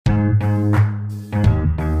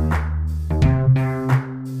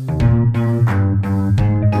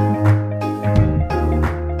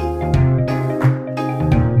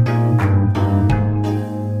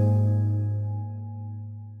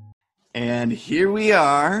here we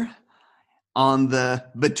are on the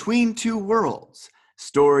Between Two Worlds,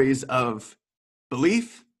 stories of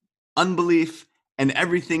belief, unbelief, and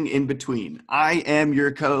everything in between. I am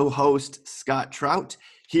your co-host, Scott Trout,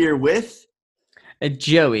 here with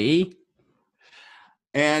Joey.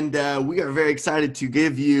 And we are very excited to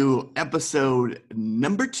give you episode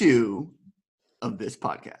number 2 of this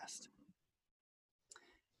podcast.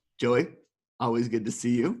 Joey, always good to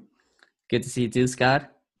see you. Good to see you too, Scott.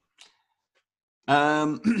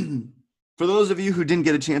 For those of you who didn't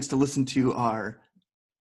get a chance to listen to our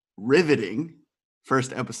riveting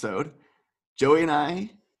first episode, Joey and I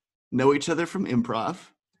know each other from improv,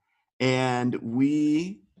 and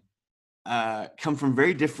we come from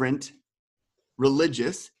very different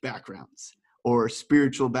religious backgrounds or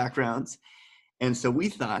spiritual backgrounds. And so we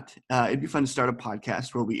thought it'd be fun to start a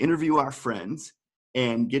podcast where we interview our friends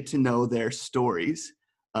and get to know their stories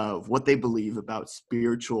of what they believe about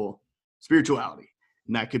spirituality.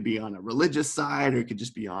 And that could be on a religious side, or it could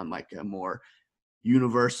just be on like a more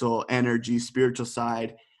universal energy, spiritual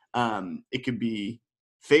side. It could be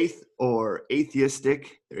faith or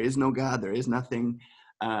atheistic. There is no God, there is nothing.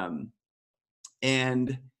 And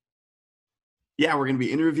yeah, we're going to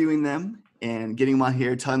be interviewing them and getting them on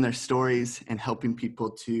here, telling their stories and helping people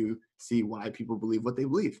to see why people believe what they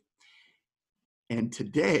believe. And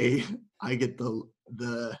today I get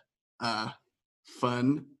the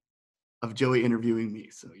fun of Joey interviewing me.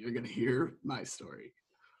 So you're going to hear my story.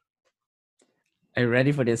 Are you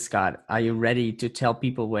ready for this, Scott? Are you ready to tell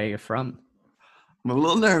people where you're from? I'm a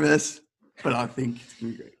little nervous, but I think it's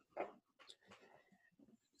going to be great.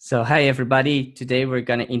 So, hi, everybody. Today we're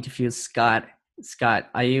going to interview Scott.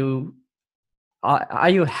 Scott, are you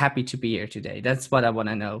happy to be here today? That's what I want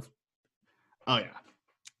to know. Oh, yeah.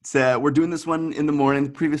 So we're doing this one in the morning.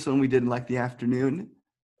 The previous one we did in like the afternoon.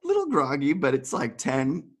 A little groggy, but it's like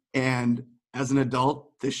 10. And as an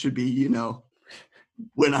adult, this should be,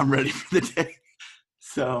 when I'm ready for the day.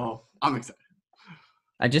 So I'm excited.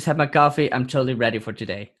 I just had my coffee. I'm totally ready for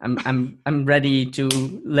today. I'm ready to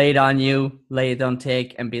lay it on you, lay it on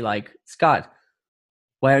Take, and be like, Scott,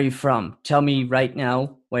 where are you from? Tell me right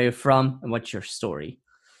now where you're from and what's your story.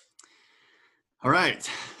 All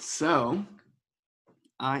right. So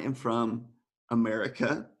I am from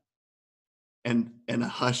America. And a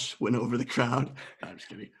hush went over the crowd. No, I'm just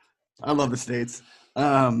kidding. I love the States.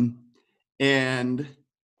 And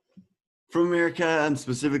from America, I'm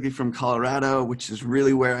specifically from Colorado, which is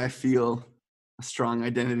really where I feel a strong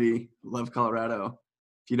identity. Love Colorado.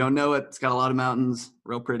 If you don't know it, it's got a lot of mountains,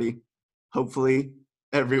 real pretty. Hopefully,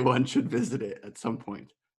 everyone should visit it at some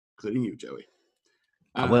point, including you, Joey.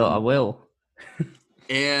 I will.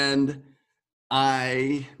 And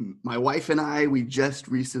my wife and I, we just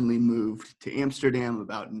recently moved to Amsterdam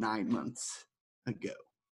about 9 months ago.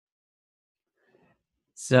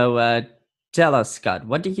 So tell us, Scott,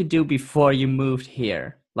 what did you do before you moved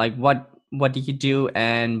here? Like what did you do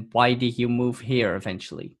and why did you move here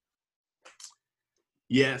eventually?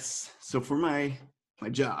 Yes. So for my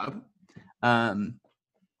job, let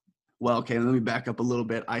me back up a little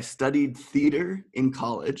bit. I studied theater in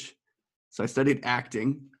college. So I studied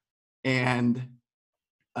acting, and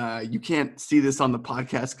you can't see this on the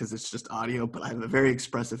podcast because it's just audio, but I have a very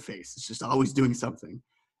expressive face. It's just always doing something.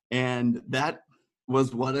 And that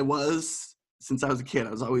was what it was since I was a kid.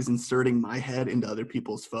 I was always inserting my head into other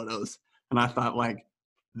people's photos. And I thought, like,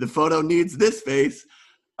 the photo needs this face.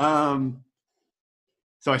 So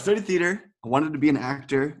I studied theater. I wanted to be an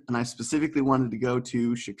actor, and I specifically wanted to go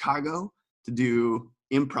to Chicago to do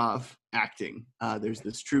improv acting. There's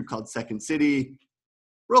this troupe called Second City,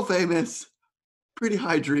 real famous. Pretty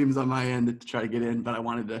high dreams on my end to try to get in, but I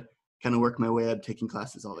wanted to kind of work my way up, taking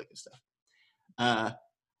classes, all that good stuff.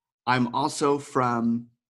 I'm also from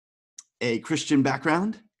a Christian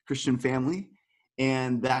background, Christian family,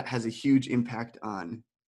 and that has a huge impact on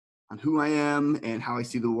who I am and how I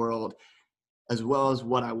see the world, as well as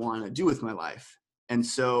what I want to do with my life. And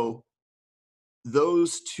so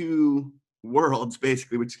those two worlds,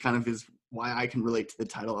 basically, which kind of is why I can relate to the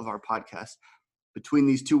title of our podcast, between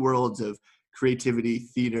these two worlds of creativity,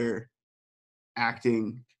 theater,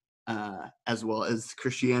 acting, as well as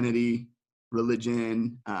Christianity,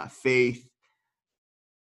 religion, faith.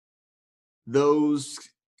 Those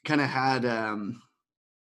kind of had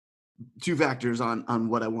two factors on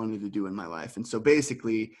what I wanted to do in my life. And so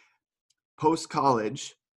basically,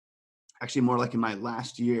 post-college, actually more like in my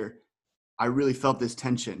last year, I really felt this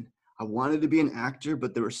tension. I wanted to be an actor,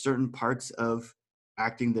 but there were certain parts of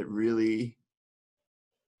acting that really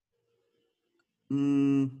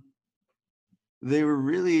they were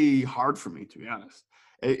really hard for me, to be honest.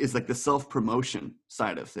 is like the self-promotion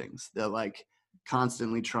side of things. They're like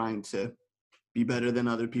constantly trying to be better than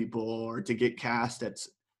other people, or to get cast at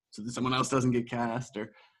so that someone else doesn't get cast,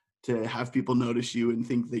 or to have people notice you and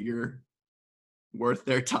think that you're worth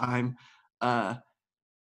their time.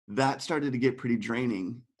 That started to get pretty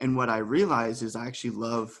draining. And what I realized is I actually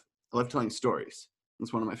love telling stories.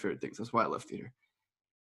 It's one of my favorite things. That's why I love theater.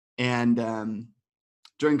 And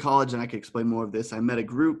during college, and I could explain more of this, I met a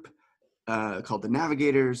group called the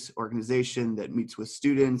Navigators organization that meets with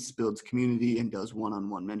students, builds community, and does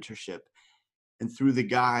one-on-one mentorship. And through the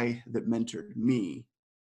guy that mentored me,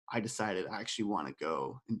 I decided I actually want to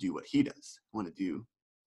go and do what he does. I want to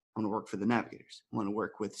work for the Navigators. I want to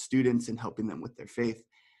work with students and helping them with their faith.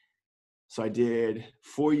 So I did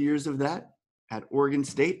 4 years of that at Oregon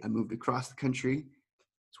State. I moved across the country.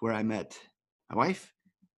 It's where I met my wife,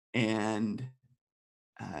 and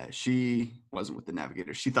she wasn't with the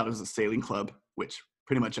Navigators. She thought it was a sailing club, which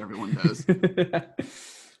pretty much everyone does.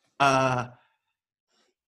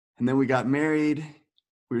 And then we got married.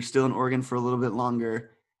 We were still in Oregon for a little bit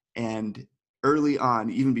longer. And early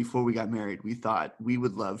on, even before we got married, we thought we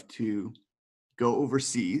would love to go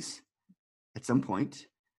overseas at some point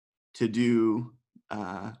to do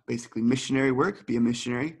basically missionary work, be a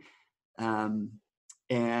missionary. And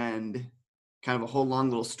kind of a whole long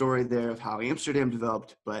little story there of how Amsterdam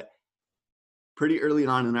developed. But pretty early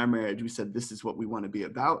on in our marriage, we said, this is what we want to be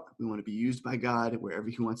about. We want to be used by God wherever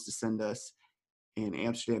he wants to send us. And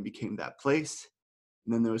Amsterdam became that place.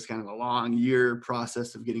 And then there was kind of a long year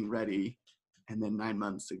process of getting ready. And then 9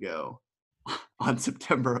 months ago, on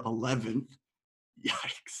September 11th,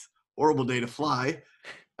 yikes, horrible day to fly,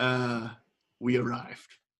 we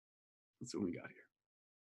arrived. That's when we got here.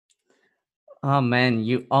 Oh man,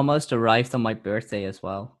 you almost arrived on my birthday as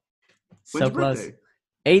well. When's So your close. birthday?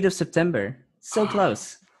 8th of September. So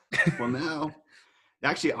close. Well, now,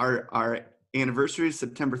 actually, our anniversary is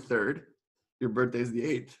September 3rd. Your birthday is the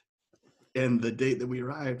 8th. And the date that we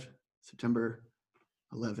arrived, September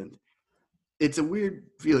 11th. It's a weird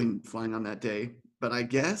feeling flying on that day, but I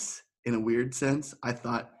guess in a weird sense, I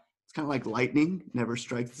thought it's kind of like lightning never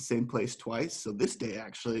strikes the same place twice. So this day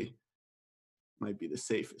actually might be the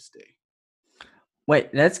safest day.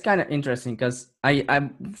 Wait, that's kind of interesting because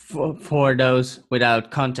I'm for those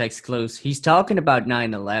without context clues, he's talking about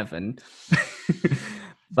 9/11.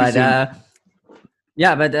 But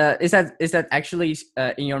yeah, but is that actually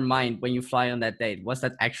in your mind when you fly on that date? Was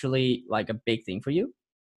that actually like a big thing for you?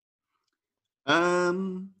 I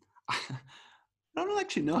don't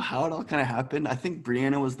actually know how it all kind of happened. I think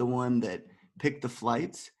Brianna was the one that picked the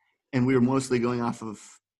flights, and we were mostly going off of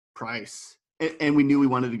price, and we knew we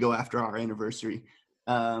wanted to go after our anniversary.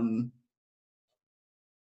 So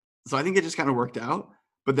I think it just kind of worked out.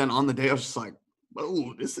 But then on the day, I was just like,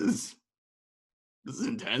 "Whoa, this is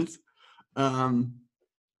intense."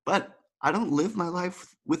 But I don't live my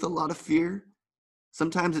life with a lot of fear.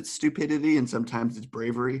 Sometimes it's stupidity, and sometimes it's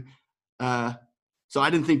bravery. So I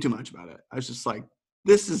didn't think too much about it. I was just like,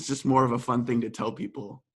 this is just more of a fun thing to tell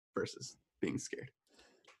people versus being scared.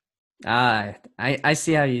 I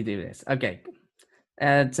see how you do this. Okay.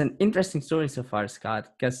 It's an interesting story so far,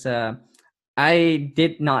 Scott, because I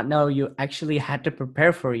did not know you actually had to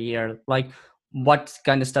prepare for a year. Like, what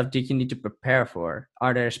kind of stuff did you need to prepare for?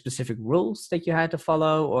 Are there specific rules that you had to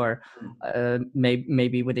follow, or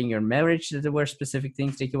maybe within your marriage that there were specific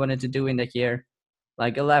things that you wanted to do in that year?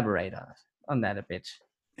 Like, elaborate on that a bit.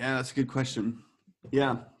 Yeah, that's a good question.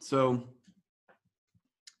 Yeah, so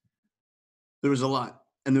there was a lot,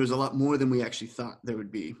 and there was a lot more than we actually thought there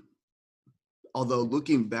would be. Although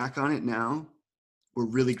looking back on it now, we're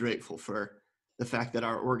really grateful for the fact that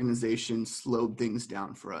our organization slowed things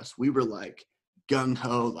down for us. We were like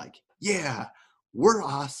gung-ho, like, yeah, we're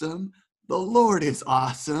awesome. The Lord is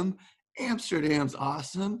awesome. Amsterdam's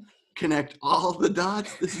awesome. Connect all the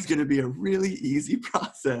dots. This is going to be a really easy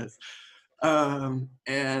process.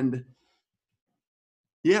 And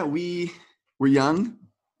yeah, we were young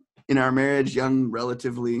in our marriage, young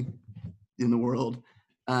relatively in the world,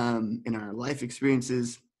 in our life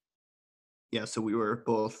experiences. Yeah, so we were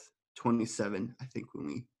both 27, I think, when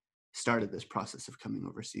we started this process of coming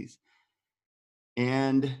overseas.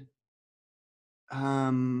 And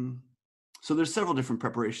so there's several different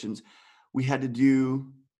preparations. We had to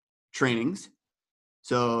do trainings.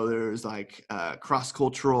 So there's like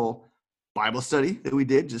cross-cultural Bible study that we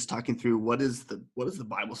did, just talking through what does the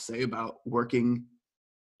Bible say about working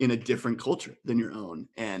in a different culture than your own,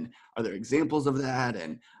 and are there examples of that,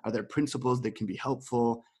 and are there principles that can be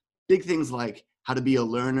helpful? Big things like how to be a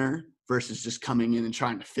learner versus just coming in and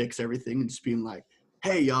trying to fix everything and just being like,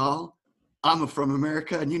 hey y'all, I'm from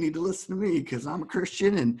America and you need to listen to me because I'm a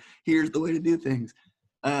Christian and here's the way to do things.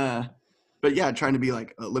 But yeah, trying to be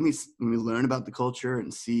like, let me learn about the culture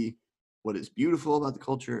and see what is beautiful about the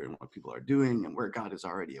culture and what people are doing and where God is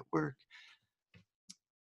already at work.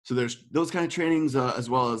 So there's those kind of trainings, as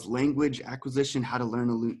well as language acquisition, how to learn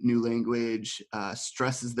a new language,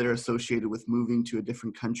 stresses that are associated with moving to a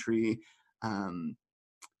different country. So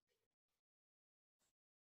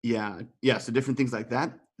different things like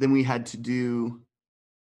that. Then we had to do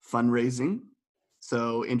fundraising.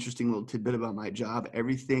 So interesting little tidbit about my job.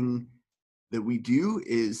 Everything that we do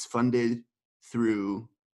is funded through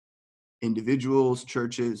individuals,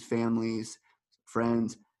 churches, families,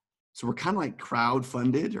 friends. So we're kind of like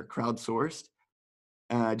crowd-funded or crowdsourced,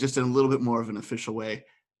 just in a little bit more of an official way.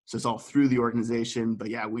 So it's all through the organization. But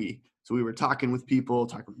yeah, we were talking with people,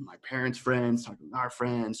 talking with my parents' friends, talking with our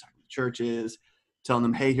friends, talking with churches, telling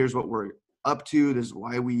them, hey, here's what we're up to. This is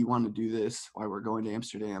why we want to do this, why we're going to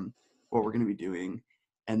Amsterdam, what we're going to be doing.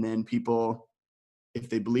 And then people, if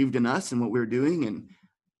they believed in us and what we were doing and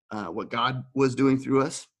what God was doing through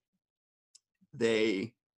us,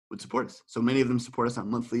 they would support us. So many of them support us on a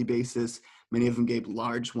monthly basis. Many of them gave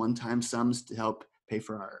large one-time sums to help pay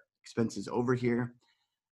for our expenses over here,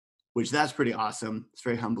 which that's pretty awesome. It's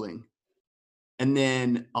very humbling. And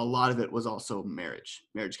then a lot of it was also marriage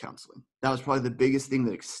counseling. That was probably the biggest thing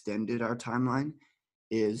that extended our timeline.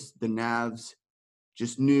 Is the Navs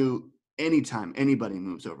just knew anytime anybody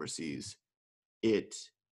moves overseas, it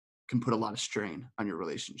can put a lot of strain on your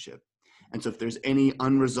relationship. And so if there's any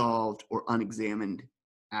unresolved or unexamined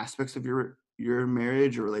aspects of your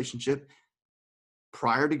marriage or relationship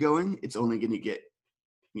prior to going, it's only going to get,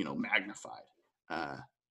 magnified.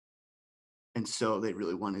 And so they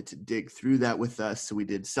really wanted to dig through that with us. So we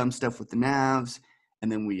did some stuff with the Navs,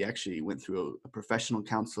 and then we actually went through a professional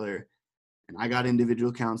counselor, and I got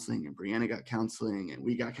individual counseling, and Brianna got counseling, and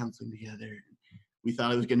we got counseling together. We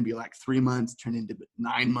thought it was going to be like 3 months, turned into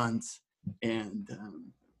 9 months. And,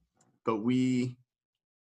 but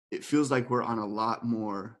it feels like we're on a lot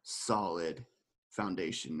more solid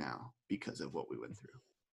foundation now because of what we went through.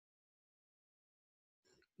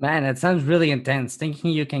 Man, it sounds really intense.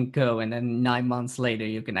 Thinking you can go and then 9 months later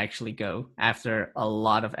you can actually go after a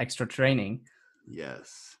lot of extra training.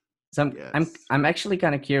 Yes. So yes. I'm actually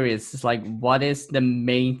kind of curious. It's like, what is the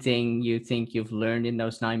main thing you think you've learned in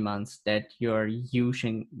those 9 months that you're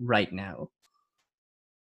using right now?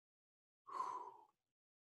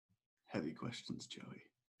 Heavy questions, Joey.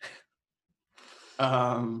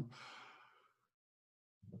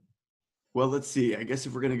 Well, let's see. I guess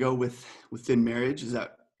if we're gonna go within marriage, is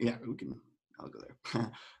that I'll go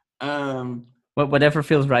there. Whatever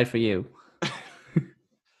feels right for you.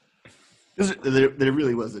 There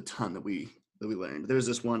really was a ton that we learned. There was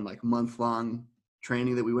this one like month-long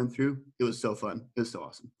training that we went through. It was so fun. It was so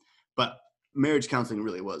awesome. But marriage counseling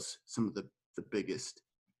really was some of the biggest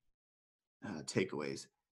takeaways.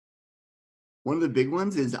 One of the big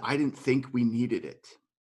ones is I didn't think we needed it.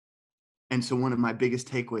 And so one of my biggest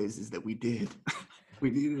takeaways is that we did. We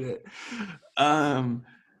needed it.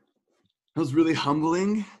 It was really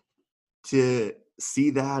humbling to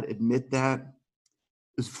see that, admit that.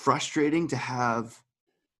 It was frustrating to have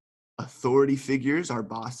authority figures, our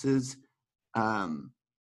bosses,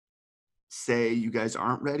 say you guys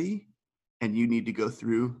aren't ready and you need to go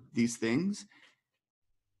through these things.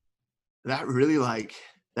 That really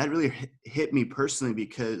hit me personally,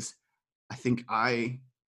 because I think I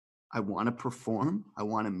want to perform. I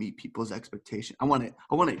want to meet people's expectations. I want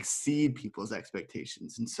to exceed people's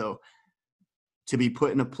expectations. And so to be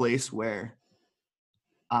put in a place where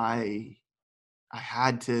I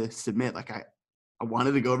had to submit, like I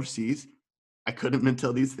wanted to go overseas. I couldn't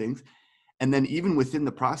until these things. And then even within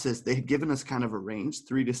the process, they had given us kind of a range,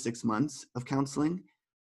 3 to 6 months of counseling.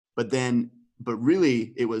 But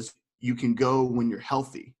really it was, you can go when you're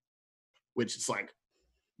healthy, which is like,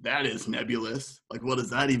 that is nebulous. Like, what does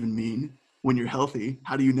that even mean? When you're healthy?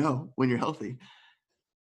 How do you know when you're healthy?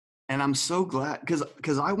 And I'm so glad,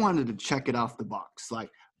 because I wanted to check it off the box. Like,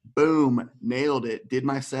 boom, nailed it, did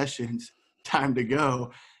my sessions, time to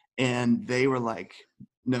go. And they were like,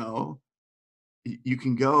 no, you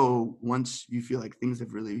can go once you feel like things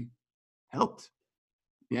have really helped.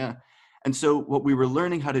 Yeah. And so what we were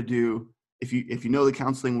learning how to do, if you know the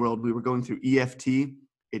counseling world, we were going through EFT.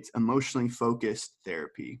 It's emotionally focused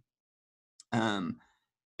therapy. And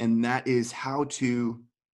that is how to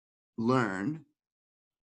learn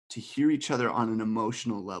to hear each other on an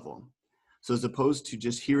emotional level. So as opposed to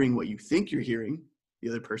just hearing what you think you're hearing, the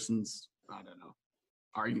other person's, I don't know,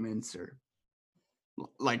 arguments or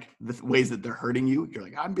like the ways that they're hurting you, you're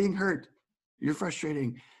like, I'm being hurt, you're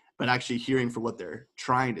frustrating. but actually hearing for what they're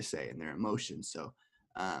trying to say and their emotions. So,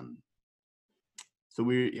 a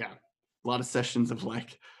lot of sessions of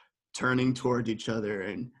like turning toward each other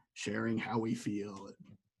and sharing how we feel.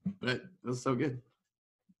 But it was so good.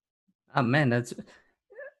 Oh man, that's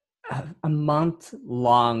a month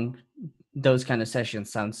long. Those kind of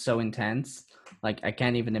sessions sound so intense. Like I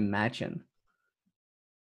can't even imagine.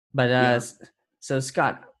 But so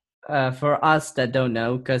Scott, for us that don't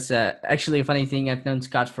know, because actually a funny thing, I've known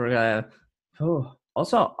Scott for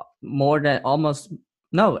also more than almost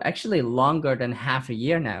no, actually longer than half a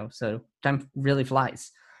year now. So time really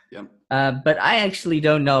flies. Yeah. But I actually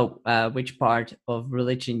don't know which part of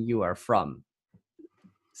religion you are from.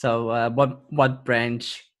 So what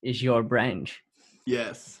branch is your branch?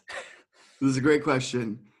 Yes. This is a great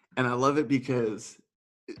question. And I love it because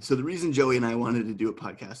so the reason Joey and I wanted to do a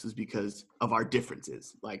podcast is because of our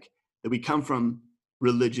differences. Like that we come from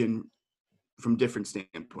religion from different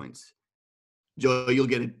standpoints. Joey, you'll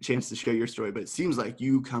get a chance to share your story, but it seems like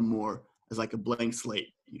you come more as like a blank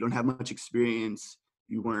slate. You don't have much experience.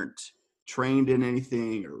 You weren't trained in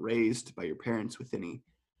anything or raised by your parents with any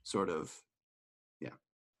sort of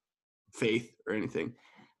faith or anything.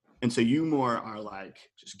 And so you more are like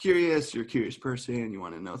just curious, you're a curious person, you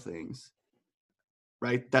want to know things.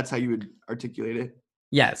 Right? That's how you would articulate it.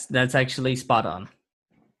 Yes, that's actually spot on.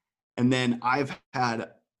 And then I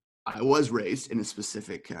was raised in a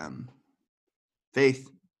specific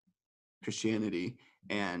faith, Christianity,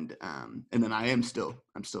 and then I'm still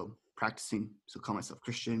practicing, so call myself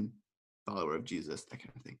Christian, follower of Jesus, that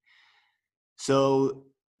kind of thing. So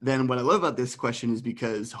then what I love about this question is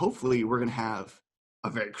because hopefully we're going to have a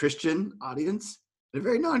very Christian audience and a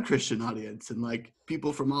very non-Christian audience and like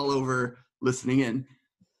people from all over listening in.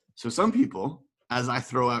 So some people, as I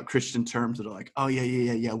throw out Christian terms that are like, oh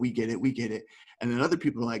yeah, we get it. And then other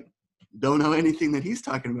people are like, don't know anything that he's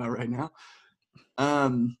talking about right now.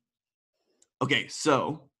 Okay,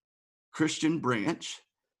 so Christian branch.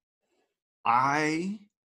 So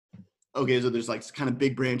there's like kind of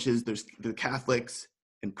big branches. There's the Catholics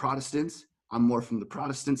and Protestants. I'm more from the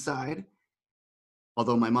Protestant side,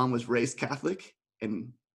 although my mom was raised Catholic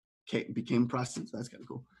and became Protestant, so that's kind of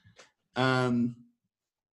cool.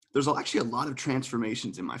 There's actually a lot of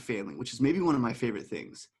transformations in my family, which is maybe one of my favorite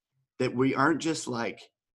things, that we aren't just like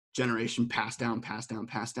generation passed down,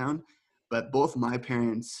 but both my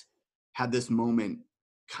parents had this moment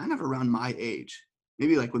kind of around my age,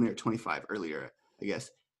 maybe like when they were 25 earlier, I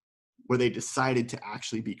guess, where they decided to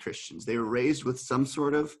actually be Christians. They were raised with some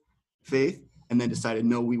sort of faith and then decided,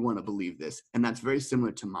 no, we want to believe this. And that's very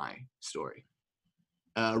similar to my story.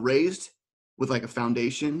 Raised with like a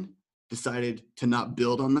foundation, decided to not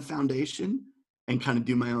build on the foundation and kind of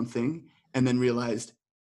do my own thing, and then realized,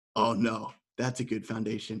 oh no, that's a good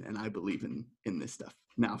foundation and I believe in this stuff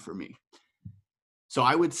now for me. So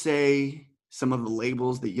I would say some of the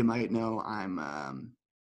labels that you might know, I'm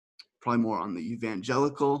probably more on the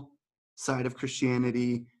evangelical side of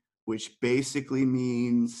Christianity, which basically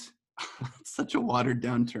means it's such a watered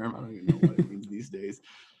down term. I don't even know what it means these days.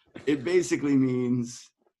 It basically means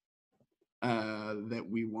that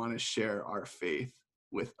we want to share our faith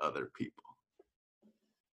with other people.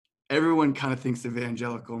 Everyone kind of thinks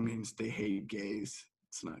evangelical means they hate gays.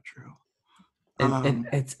 It's not true.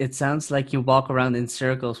 It sounds like you walk around in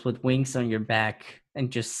circles with wings on your back and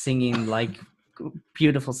just singing like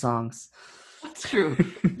beautiful songs. That's true.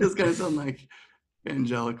 It does kind of sound like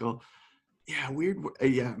evangelical. Yeah, weird.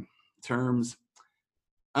 Terms.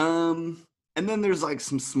 And then there's like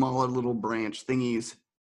some smaller little branch thingies,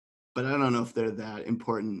 but I don't know if they're that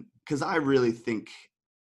important because I really think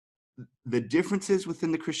the differences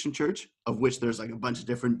within the Christian church, of which there's like a bunch of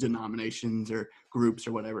different denominations or groups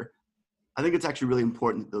or whatever, I think it's actually really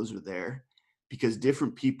important that those are there because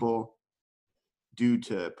different people, due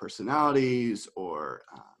to personalities or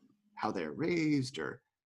how they're raised or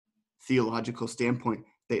theological standpoint,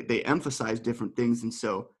 they emphasize different things. And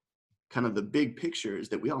so kind of the big picture is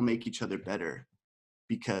that we all make each other better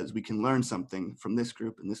because we can learn something from this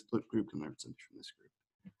group and this group can learn something from this group.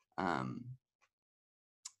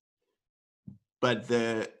 But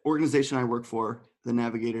the organization I work for, the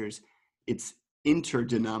Navigators, it's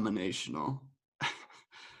interdenominational,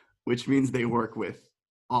 which means they work with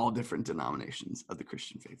all different denominations of the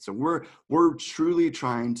Christian faith. So we're truly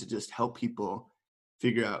trying to just help people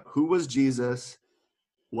figure out who was Jesus,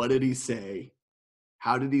 what did he say,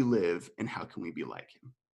 how did he live, and how can we be like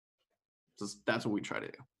him? So that's what we try to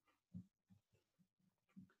do.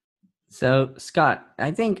 So, Scott,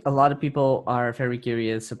 I think a lot of people are very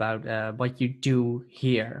curious about what you do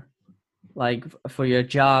here. like for your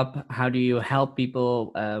job? How do you help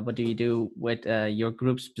people? What do you do with your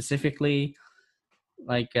group specifically?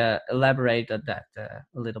 Like elaborate on that a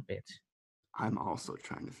little bit. I'm also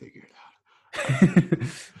trying to figure it out.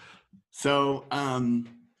 So,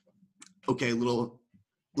 okay, little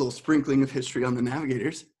sprinkling of history on the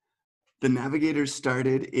Navigators. The Navigators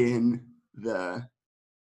started in the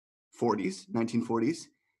 1940s.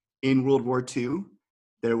 In World War II,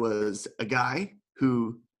 there was a guy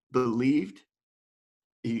who believed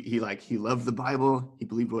he loved the Bible. He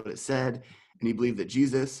believed what it said, and he believed that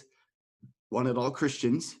Jesus wanted all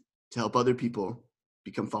Christians to help other people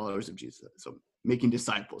become followers of Jesus. So making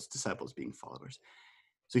disciples being followers.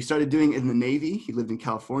 So he started doing it in the Navy. He lived in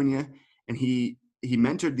California, and he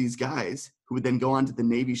mentored these guys who would then go on to the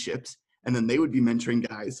Navy ships, and then they would be mentoring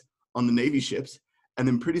guys on the Navy ships. And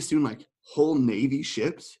then pretty soon, like whole Navy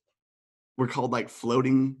ships were called like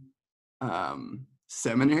floating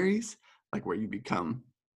seminaries, like where you become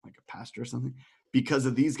like a pastor or something, because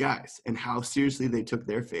of these guys and how seriously they took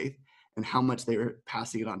their faith and how much they were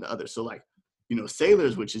passing it on to others. So like,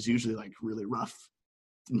 sailors, which is usually like really rough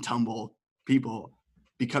and tumble people,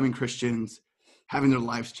 becoming Christians, having their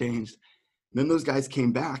lives changed. And then those guys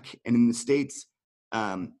came back, and in the States,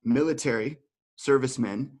 military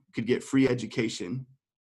servicemen could get free education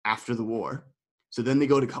after the war. So then they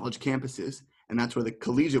go to college campuses, and that's where the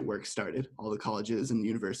collegiate work started, all the colleges and the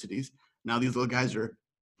universities. Now these little guys are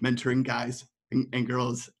mentoring guys and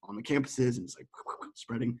girls on the campuses, and it's like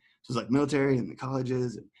spreading. So it's like military and the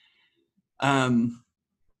colleges. And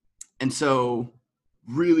so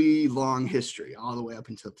really long history all the way up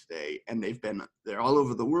until today. And they're all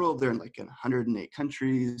over the world. They're in like in 108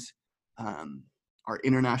 countries. Our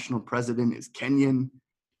international president is Kenyan.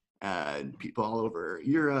 People all over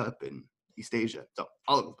Europe and East Asia, so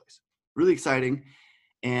all over the place. Really exciting.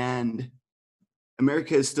 And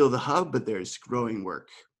America is still the hub, but there's growing work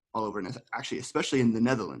all over, and actually, especially in the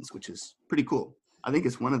Netherlands, which is pretty cool. I think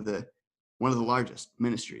it's one of the largest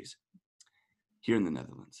ministries here in the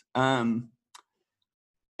Netherlands.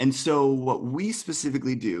 And so what we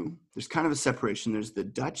specifically do, there's kind of a separation. There's the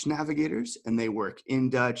Dutch navigators, and they work in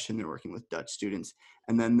Dutch, and they're working with Dutch students.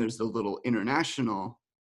 And then there's the little international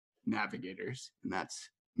navigators, and that's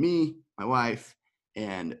me, my wife,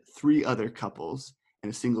 and 3 other couples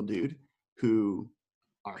and a single dude who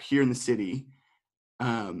are here in the city.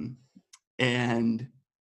 And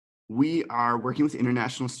we are working with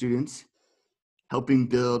international students, helping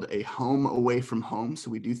build a home away from home. So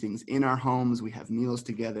we do things in our homes. We have meals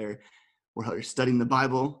together. We're studying the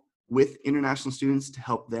Bible with international students to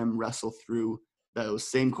help them wrestle through those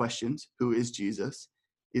same questions. Who is Jesus?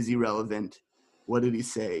 Is he relevant? What did he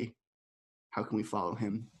say? How can we follow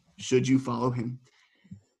him? Should you follow him?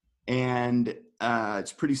 And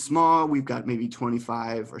it's pretty small. We've got maybe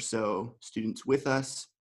 25 or so students with us.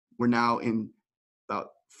 We're now in about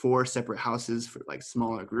 4 separate houses for like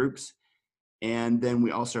smaller groups. And then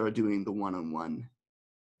we also are doing the one-on-one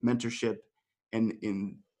mentorship.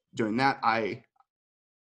 And during that,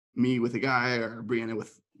 me with a guy, or Brianna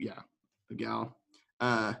with, a gal,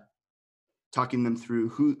 talking them through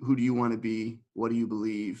who do you want to be? What do you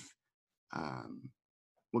believe?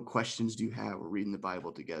 What questions do you have? We're reading the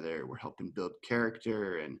Bible together. We're helping build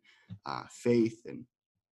character and faith. And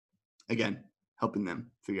again, helping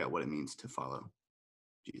them figure out what it means to follow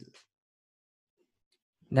Jesus.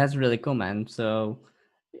 That's really cool, man. So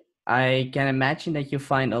I can imagine that you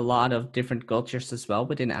find a lot of different cultures as well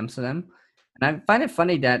within Amsterdam. And I find it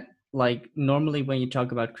funny that like normally when you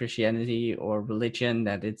talk about Christianity or religion,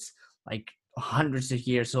 that it's like hundreds of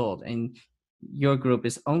years old, and your group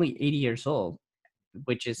is only 80 years old,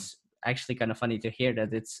 which is actually kind of funny to hear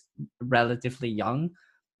that it's relatively young,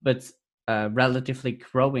 but relatively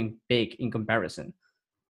growing big in comparison,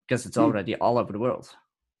 because it's already all over the world.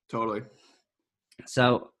 Totally.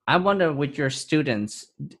 So I wonder, with your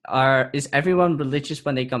students, is everyone religious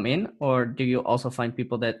when they come in, or do you also find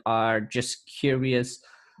people that are just curious,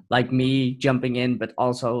 like me, jumping in, but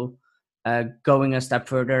also going a step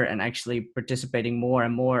further and actually participating more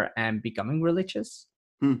and more and becoming religious?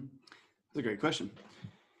 That's a great question.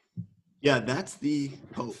 Yeah, that's the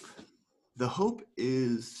hope. The hope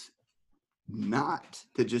is not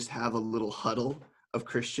to just have a little huddle of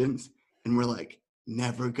Christians and we're like,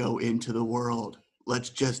 never go into the world.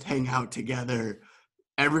 Let's just hang out together.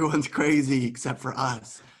 Everyone's crazy except for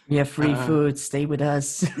us. We have free food. Stay with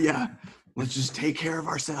us. Yeah. Let's just take care of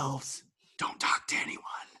ourselves. Don't talk to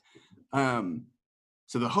anyone.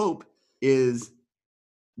 So the hope is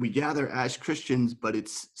we gather as Christians, but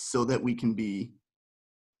it's so that we can be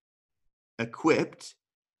equipped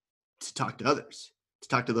to talk to others, to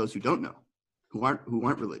talk to those who don't know, who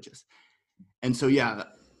aren't religious. And so, yeah,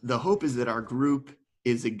 the hope is that our group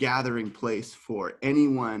is a gathering place for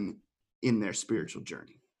anyone in their spiritual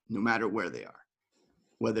journey, no matter where they are.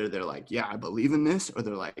 Whether they're like, yeah, I believe in this, or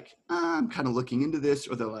they're like, I'm kind of looking into this,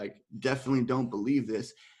 or they're like, definitely don't believe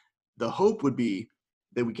this. The hope would be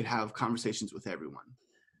that we could have conversations with everyone.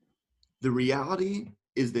 The reality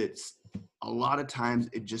is that a lot of times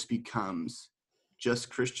it just becomes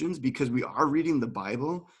just Christians because we are reading the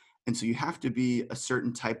Bible. And so you have to be a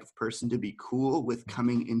certain type of person to be cool with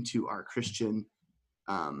coming into our Christian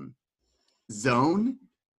zone,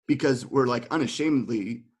 because we're like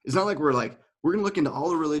unashamedly, it's not like we're like, we're going to look into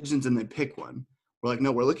all the religions and then pick one. We're like,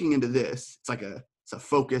 no, we're looking into this. It's like it's a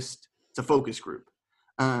focus group.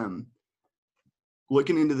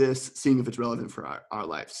 Looking into this, seeing if it's relevant for our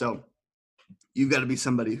life. So you've got to be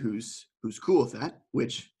somebody who's cool with that,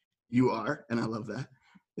 which you are. And I love that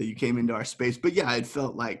you came into our space. But yeah, it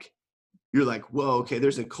felt like you're like, whoa, okay,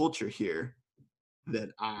 there's a culture here that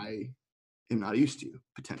I am not used to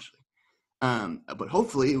potentially. But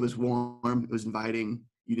hopefully it was warm, it was inviting.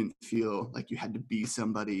 You didn't feel like you had to be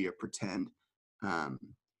somebody or pretend.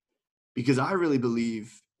 Because I really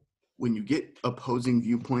believe when you get opposing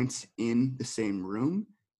viewpoints in the same room,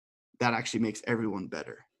 that actually makes everyone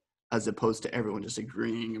better, as opposed to everyone just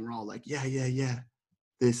agreeing and we're all like, yeah,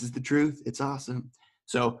 this is the truth. It's awesome.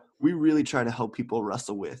 So we really try to help people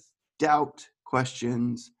wrestle with doubt,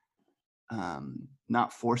 questions,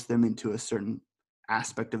 not force them into a certain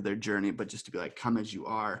aspect of their journey, but just to be like, come as you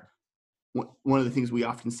are. One of the things we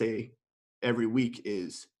often say every week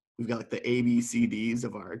is we've got like the ABCDs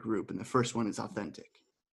of our group, and the first one is authentic.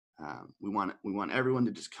 We want everyone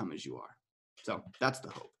to just come as you are. So that's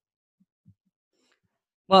the hope.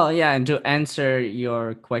 Well, yeah, and to answer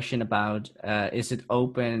your question about is it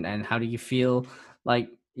open and how do you feel, like,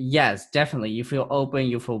 yes, definitely, you feel open,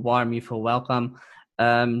 you feel warm, you feel welcome.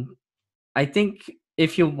 I think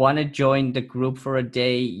if you want to join the group for a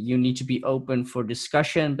day, you need to be open for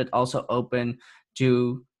discussion, but also open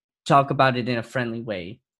to talk about it in a friendly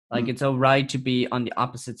way. Like, it's all right to be on the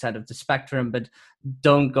opposite side of the spectrum, but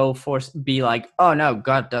don't go be like, oh no,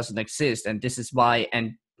 God doesn't exist and this is why,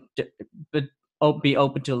 but be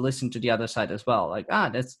open to listen to the other side as well. Like,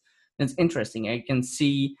 that's interesting. I can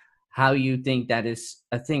see how you think that is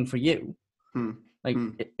a thing for you. Like,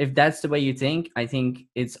 if that's the way you think, I think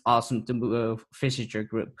it's awesome to visit your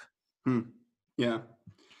group. Yeah.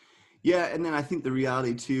 And then I think the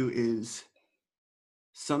reality too is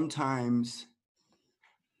sometimes,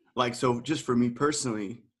 like, so just for me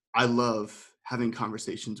personally, I love having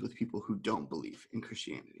conversations with people who don't believe in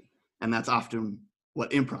Christianity, and that's often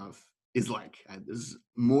what improv is like. There's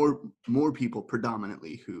more people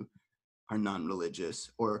predominantly who are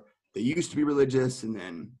non-religious, or they used to be religious and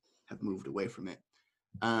then have moved away from it.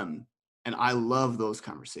 And I love those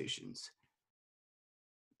conversations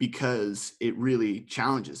because it really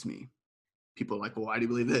challenges me. People are like, well, why do you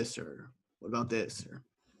believe this? Or what about this? Or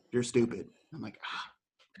you're stupid. I'm like,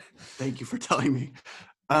 thank you for telling me.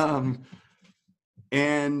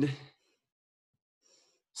 And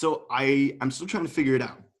so I'm still trying to figure it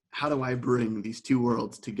out. How do I bring these two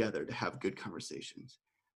worlds together to have good conversations?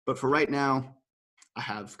 But for right now, I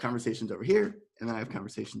have conversations over here and then I have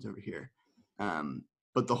conversations over here.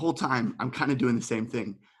 But the whole time I'm kind of doing the same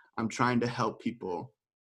thing. I'm trying to help people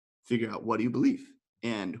figure out, what do you believe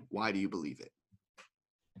and why do you believe it?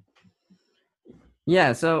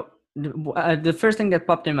 Yeah. So the first thing that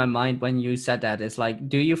popped in my mind when you said that is like,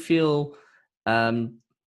 do you feel,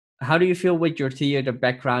 how do you feel with your theater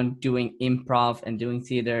background doing improv and doing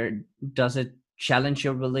theater? Does it challenge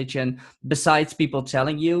your religion besides people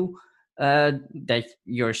telling you that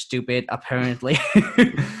you're stupid, apparently?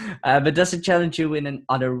 But does it challenge you in an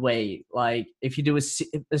other way? Like, if you do a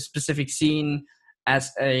specific scene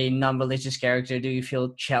as a non-religious character, do you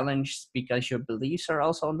feel challenged because your beliefs are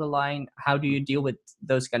also on the line? How do you deal with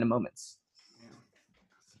those kind of moments? Yeah,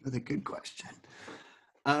 that's another good question.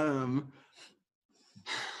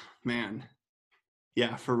 Man,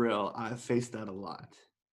 yeah, for real, I've faced that a lot.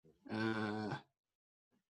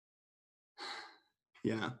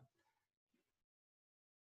 Yeah.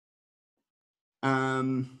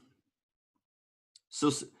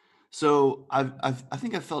 So I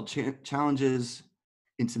think I've felt challenges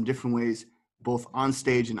in some different ways, both on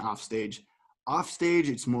stage and off stage. Off stage,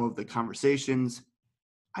 it's more of the conversations.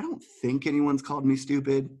 I don't think anyone's called me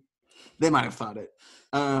stupid. They might have thought it.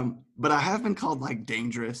 But I have been called like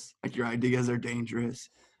dangerous, like your ideas are dangerous.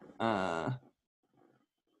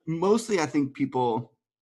 Mostly I think people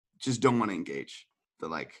just don't want to engage. They're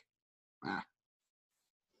like,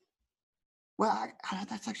 well,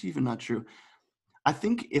 that's actually even not true. I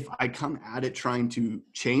think if I come at it trying to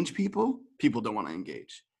change people, people don't want to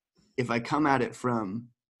engage. If I come at it from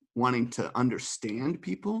wanting to understand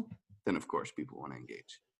people, then of course people want to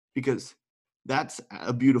engage, because that's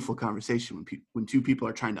a beautiful conversation when two people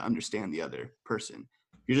are trying to understand the other person.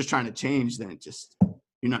 If you're just trying to change, then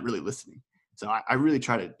you're not really listening. So I really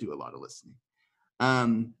try to do a lot of listening.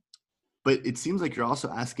 But it seems like you're also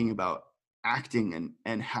asking about acting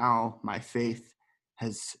and how my faith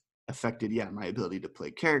has affected, my ability to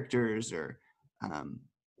play characters, or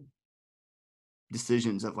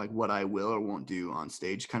decisions of like what I will or won't do on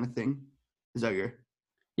stage, kind of thing. Is that your?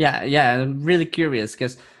 Yeah, I'm really curious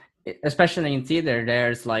because especially in theater,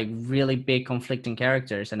 there's like really big conflicting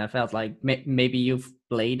characters, and I felt like maybe you've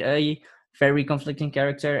played a very conflicting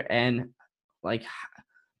character, and like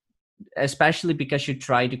especially because you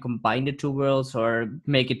try to combine the two worlds or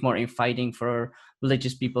make it more inviting for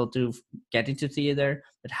religious people to get into theater.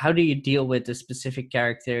 But how do you deal with a specific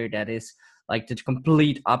character that is like the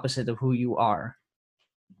complete opposite of who you are?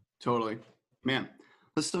 Totally, man,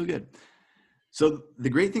 that's so good. So the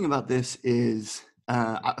great thing about this is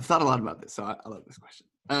I've thought a lot about this, so I love this question.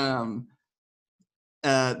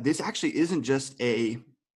 This actually isn't just a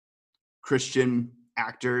Christian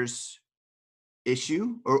actors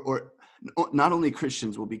issue, or not only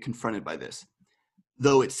Christians will be confronted by this,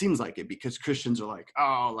 though it seems like it, because Christians are like,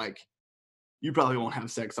 oh, like you probably won't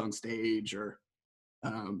have sex on stage, or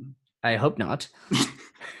I hope not.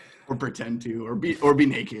 or pretend to, or be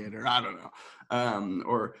naked, or I don't know,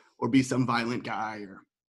 or be some violent guy. Or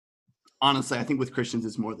honestly, I think with Christians,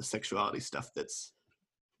 it's more the sexuality stuff that's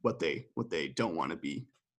what they don't want to be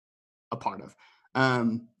a part of.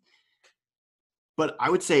 But I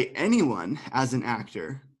would say anyone as an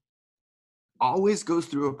actor always goes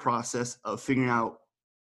through a process of figuring out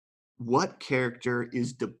what character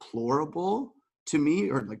is deplorable to me,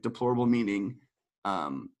 or like deplorable meaning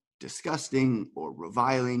disgusting or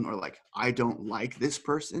reviling, or like I don't like this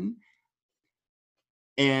person.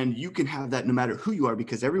 And you can have that no matter who you are,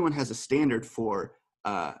 because everyone has a standard for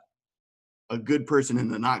a good person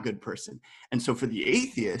and a not good person. And so for the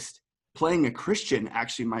atheist, playing a Christian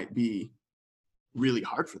actually might be really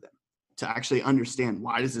hard for them to actually understand,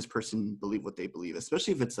 why does this person believe what they believe,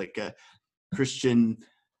 especially if it's like a Christian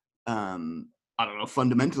I don't know,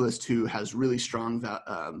 fundamentalist who has really strong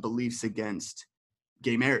beliefs against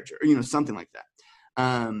gay marriage, or something like that.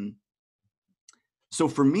 So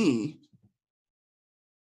for me,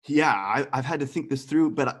 I've had to think this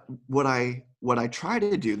through. But what I try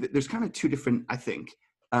to do, there's kind of two different, I think,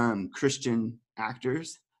 Christian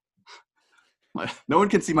actors. No one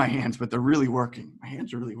can see my hands, but they're really working. My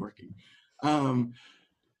hands are really working.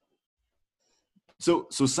 So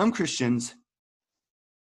some Christians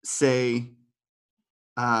say,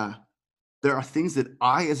 there are things that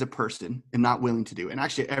I as a person am not willing to do. And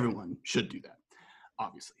actually everyone should do that,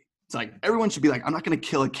 obviously. It's like everyone should be like, I'm not going to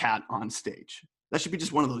kill a cat on stage. That should be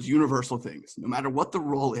just one of those universal things. No matter what the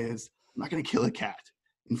role is, I'm not going to kill a cat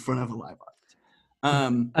in front of a live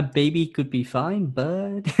audience. A baby could be fine,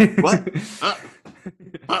 but what?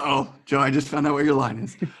 Uh-oh, Joe, I just found out what your line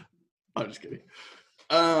is. I'm just kidding.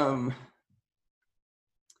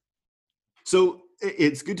 So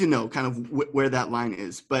it's good to know kind of where that line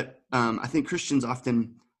is. But I think Christians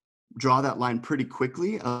often draw that line pretty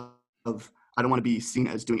quickly of I don't want to be seen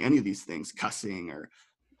as doing any of these things, cussing, or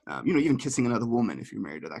even kissing another woman if you're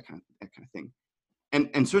married, or that kind of thing.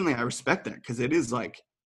 And certainly I respect that, because it is like,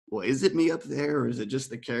 well, is it me up there, or is it just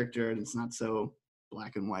the character? And it's not so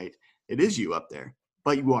black and white. It is you up there,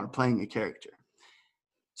 but you are playing a character.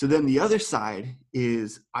 So then the other side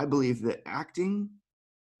is, I believe that acting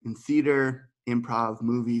in theater, improv,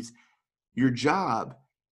 movies, your job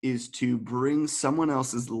is to bring someone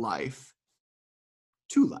else's life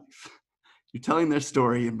to life. You're telling their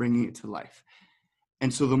story and bringing it to life.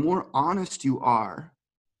 And so the more honest you are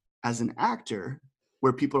as an actor,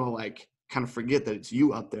 where people are like, kind of forget that it's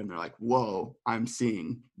you up there, and they're like, whoa, I'm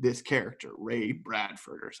seeing this character, Ray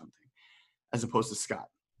Bradford or something, as opposed to Scott.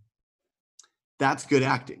 That's good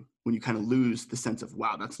acting. When you kind of lose the sense of,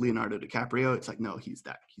 wow, that's Leonardo DiCaprio. It's like, no, he's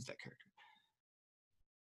that character.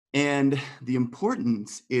 And the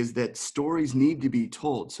importance is that stories need to be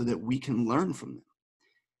told so that we can learn from them.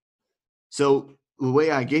 So the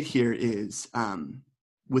way I get here is,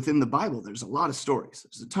 within the Bible, there's a lot of stories.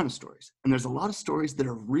 There's a ton of stories. And there's a lot of stories that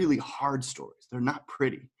are really hard stories. They're not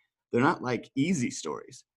pretty. They're not like easy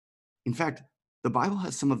stories. In fact, the Bible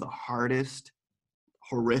has some of the hardest,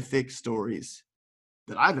 horrific stories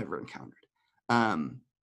that I've ever encountered.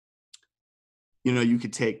 You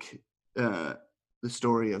could take the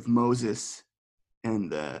story of Moses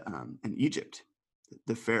and Egypt,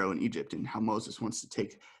 the Pharaoh in Egypt, and how Moses wants to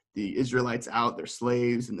take the Israelites out, they're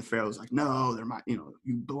slaves, and the Pharaoh's like, no, they're my,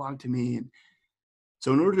 you belong to me. And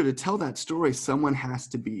so in order to tell that story, someone has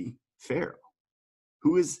to be Pharaoh,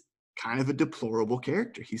 who is kind of a deplorable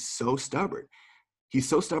character. He's so stubborn. He's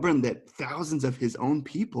so stubborn that thousands of his own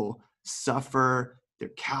people suffer, their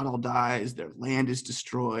cattle dies, their land is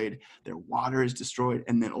destroyed, their water is destroyed,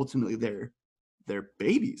 and then ultimately their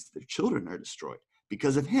babies, their children are destroyed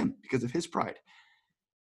because of him, because of his pride.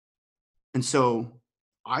 And so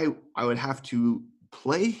I would have to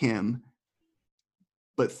play him,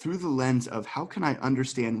 but through the lens of how can I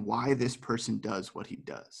understand why this person does what he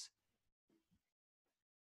does?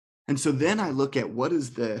 And so then I look at what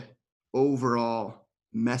is the overall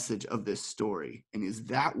message of this story, and is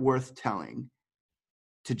that worth telling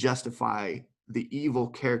to justify the evil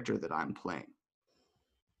character that I'm playing?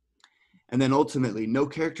 And then ultimately, no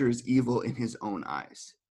character is evil in his own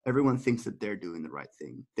eyes. Everyone thinks that they're doing the right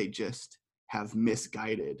thing. They just have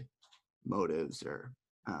misguided motives or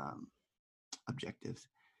objectives.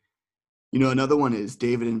 Another one is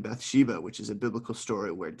David and Bathsheba, which is a biblical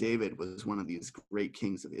story where David was one of these great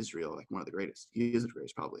kings of Israel, like one of the greatest. He is the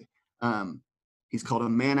greatest, probably. He's called a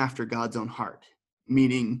man after God's own heart,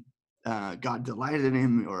 meaning God delighted in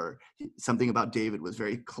him, or something about David was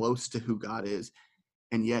very close to who God is.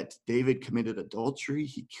 And yet David committed adultery.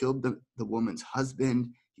 He killed the woman's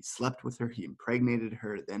husband. He slept with her. He impregnated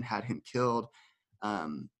her, then had him killed.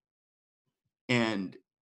 And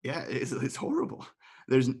yeah, it's horrible.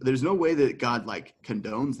 There's no way that God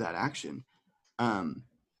condones that action. And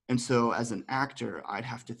so as an actor, I'd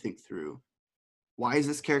have to think through, why is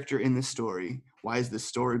this character in this story? Why is this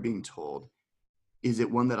story being told? Is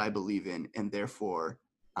it one that I believe in? And therefore,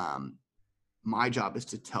 my job is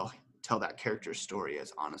to tell that character's story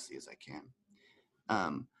as honestly as I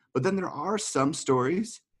can. But then there are some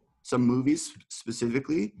stories, some movies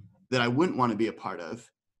specifically, that I wouldn't want to be a part of,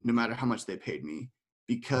 no matter how much they paid me,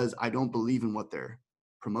 because I don't believe in what they're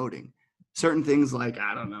promoting. Certain things like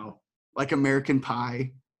American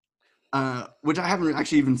Pie, which I haven't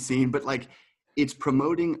actually even seen, but it's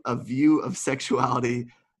promoting a view of sexuality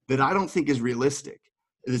that I don't think is realistic.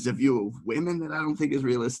 There's a view of women that I don't think is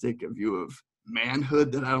realistic, a view of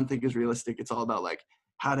manhood that I don't think is realistic. It's all about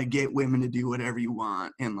how to get women to do whatever you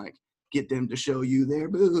want and get them to show you their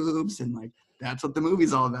boobs, and that's what the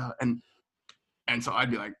movie's all about. And so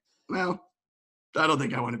I'd be like, well, I don't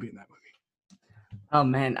think I want to be in that movie. Oh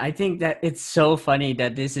man, I think that it's so funny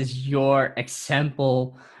that this is your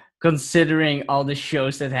example, considering all the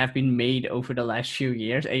shows that have been made over the last few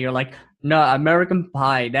years, and you're like, no, American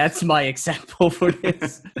Pie, that's my example for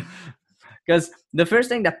this. Because the first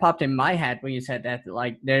thing that popped in my head when you said that,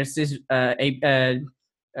 there's this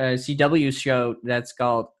CW show that's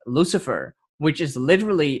called Lucifer, which is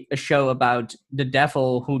literally a show about the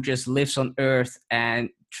devil who just lives on Earth and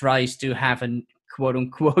tries to have a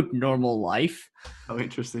quote-unquote normal life. Oh,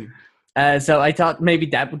 interesting. So I thought maybe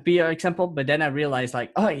that would be an example, but then I realized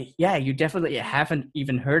oh yeah, you definitely haven't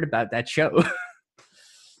even heard about that show.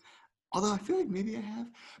 Although I feel like maybe I have,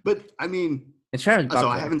 but I mean, it's fairly popular. So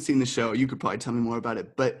I haven't seen the show. You could probably tell me more about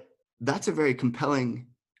it, but that's a very compelling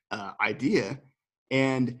idea.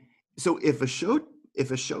 And so if a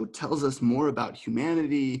show tells us more about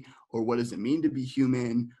humanity, or what does it mean to be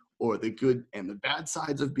human, or the good and the bad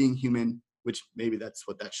sides of being human, which maybe that's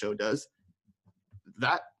what that show does,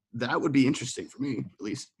 that would be interesting for me, at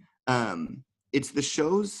least. It's the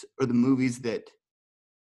shows or the movies that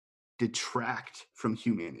detract from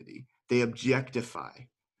humanity. They objectify.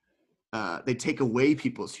 They take away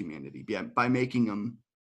people's humanity by making them,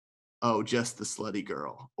 just the slutty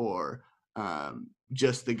girl, or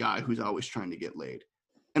just the guy who's always trying to get laid.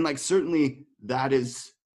 And certainly that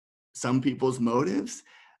is some people's motives,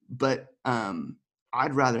 but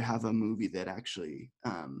I'd rather have a movie that actually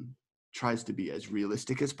tries to be as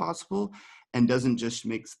realistic as possible and doesn't just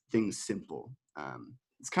make things simple.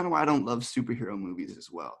 It's kind of why I don't love superhero movies as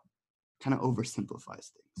well. Kind of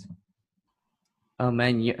oversimplifies things. Oh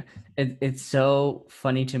man, it's so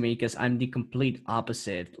funny to me because I'm the complete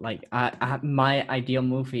opposite. My ideal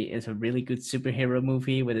movie is a really good superhero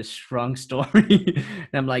movie with a strong story.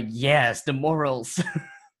 And I'm like, yes, the morals.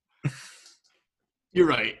 You're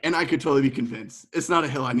right. And I could totally be convinced. It's not a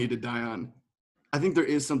hill I need to die on. I think there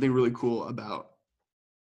is something really cool about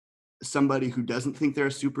somebody who doesn't think they're a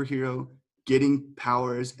superhero getting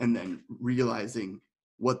powers and then realizing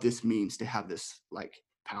what this means to have this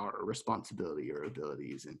power or responsibility or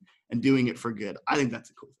abilities and doing it for good. I think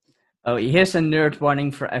that's a cool thing. Oh, here's a nerd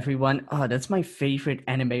warning for everyone. Oh, that's my favorite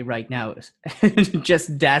anime right now.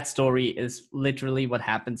 Just that story is literally what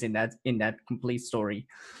happens in that complete story.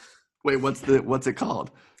 Wait, what's it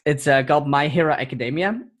called? It's called My Hero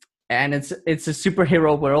Academia. and it's a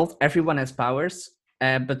superhero world. Everyone has powers,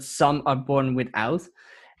 but some are born without.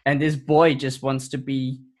 And this boy just wants to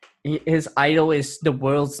be. His idol is the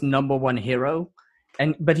world's number one hero,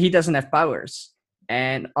 but he doesn't have powers.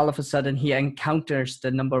 And all of a sudden, he encounters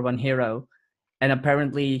the number one hero, and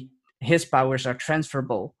apparently his powers are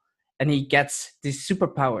transferable. And he gets these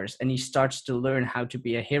superpowers, and he starts to learn how to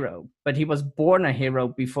be a hero. But he was born a hero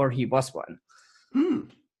before he was one,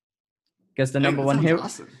 because the Hey, number that one sounds hero.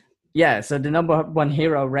 awesome. Yeah, so the number one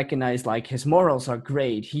hero recognized like his morals are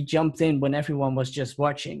great. He jumped in when everyone was just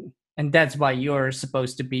watching, and that's why you're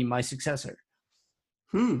supposed to be my successor.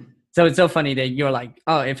 So it's so funny that you're like,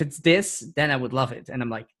 oh, if it's this, then I would love it, and I'm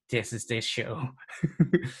like, this is this show.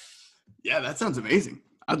 Yeah, that sounds amazing.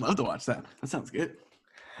 I'd love to watch that. That sounds good.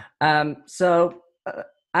 So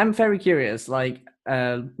I'm very curious, like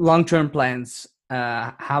long-term plans.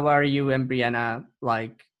 How are you and Brianna?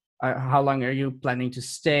 Like, how long are you planning to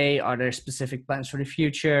stay? Are there specific plans for the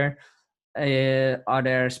future? Are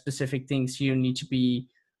there specific things you need to be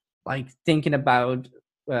like thinking about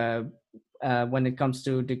when it comes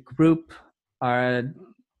to the group?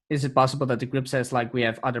 Is it possible that the group says like, we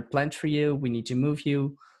have other plans for you, we need to move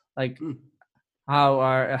you? Like,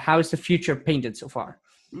 how is the future painted so far?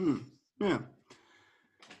 Yeah.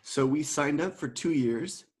 So we signed up for 2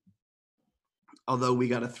 years, although we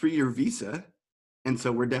got a 3-year visa, and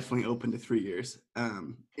so we're definitely open to 3 years.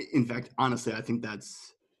 In fact, honestly, I think I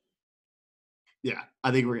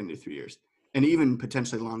think we're gonna do 3 years, and even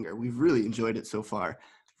potentially longer. We've really enjoyed it so far.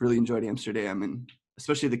 Really enjoyed Amsterdam, and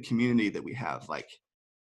especially the community that we have. Like,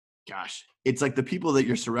 gosh, it's like the people that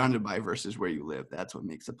you're surrounded by versus where you live. That's what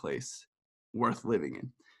makes a place worth living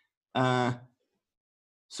in.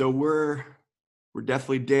 So we're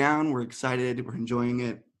definitely down. We're excited. We're enjoying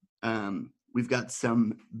it. We've got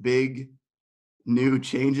some big new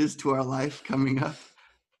changes to our life coming up.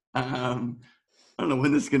 I don't know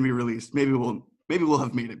when this is going to be released. Maybe we'll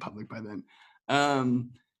have made it public by then.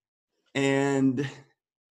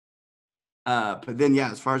 But then,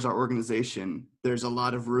 yeah, as far as our organization, there's a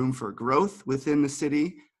lot of room for growth within the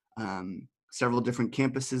city. Several different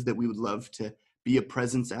campuses that we would love to be a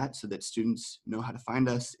presence at, so that students know how to find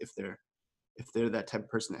us if they're that type of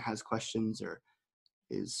person that has questions or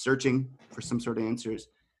is searching for some sort of answers,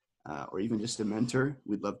 or even just a mentor.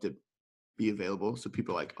 We'd love to be available. So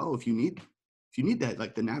people are like, oh, if you need that,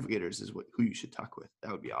 like the Navigators is who you should talk with.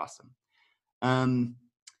 That would be awesome. And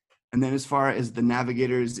then as far as the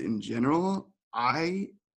Navigators in general, I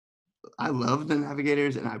love the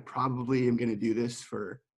Navigators, and I probably am going to do this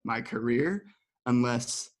for my career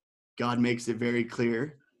unless God makes it very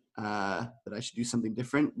clear that I should do something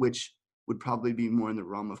different, which would probably be more in the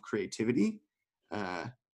realm of creativity.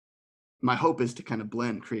 My hope is to kind of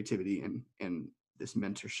blend creativity and this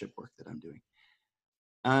mentorship work that I'm doing.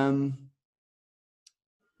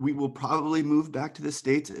 We will probably move back to the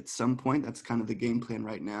States at some point. That's kind of the game plan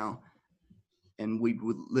right now. And we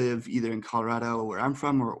would live either in Colorado, where I'm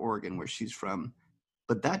from, or Oregon, where she's from.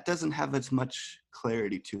 But that doesn't have as much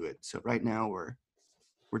clarity to it. So right now we're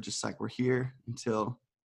just like, we're here until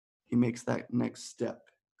he makes that next step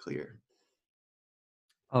clear.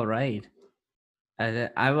 All right.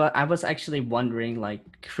 I was actually wondering, like,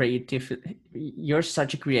 you're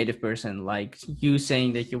such a creative person. Like, you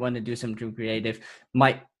saying that you want to do something creative.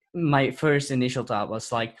 My first initial thought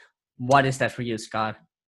was like, what is that for you, Scott?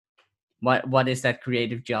 What is that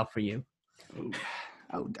creative job for you?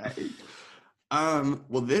 Oh, dang.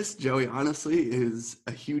 Well, this, Joey, honestly, is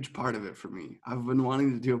a huge part of it for me. I've been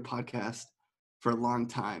wanting to do a podcast for a long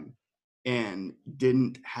time and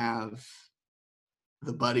didn't have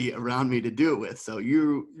the buddy around me to do it with. So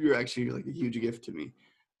you're actually like a huge gift to me.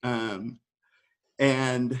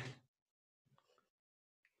 And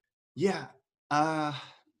yeah, I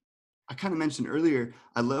kind of mentioned earlier,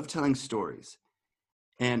 I love telling stories.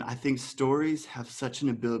 And I think stories have such an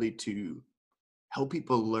ability to help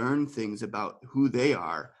people learn things about who they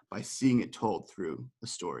are by seeing it told through a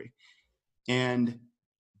story. And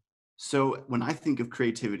so when I think of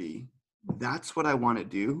creativity, that's what I want to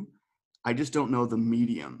do. I just don't know the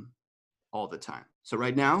medium all the time. So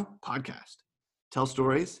right now, podcast, tell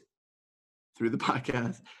stories through the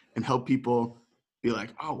podcast and help people be like,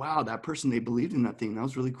 oh, wow, that person, they believed in that thing. That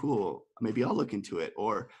was really cool. Maybe I'll look into it.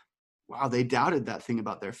 Or, wow, they doubted that thing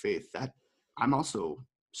about their faith. That I'm also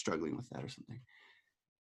struggling with that or something.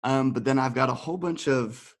 But then I've got a whole bunch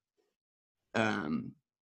of,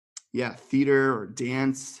 theater or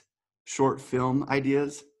dance, short film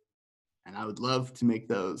ideas, and I would love to make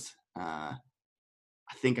those. I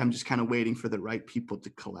think I'm just kind of waiting for the right people to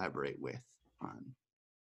collaborate with.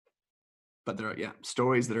 But there are,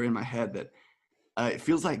 stories that are in my head that it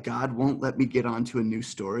feels like God won't let me get onto a new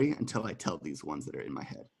story until I tell these ones that are in my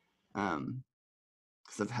head,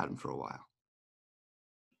 because I've had them for a while.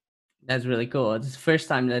 That's really cool. It's the first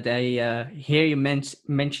time that I hear you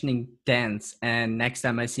mentioning dance, and next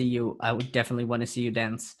time I see you, I would definitely want to see you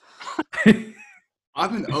dance. I'm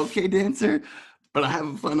an okay dancer, but I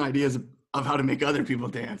have fun ideas of how to make other people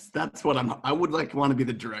dance. That's what I would like want to be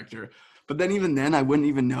the director. But then even then, I wouldn't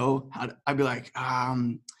even know how to. I'd be like,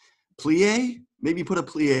 plie? Maybe put a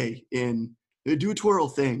plie in, do a twirl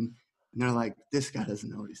thing. And they're like, this guy doesn't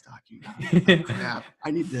know what he's talking about. Like, crap. I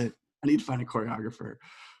need to find a choreographer.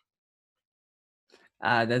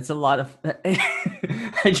 That's a lot of.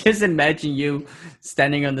 I just imagine you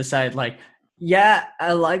standing on the side, like, yeah,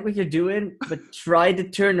 I like what you're doing, but try to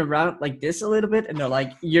turn around like this a little bit. And they're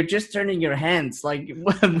like, you're just turning your hands. Like,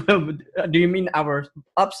 do you mean our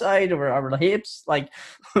upside or our hips? Like,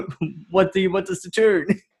 what do you want us to turn?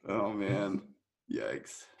 Oh man,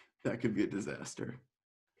 yikes! That could be a disaster.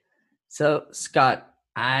 So, Scott,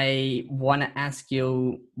 I want to ask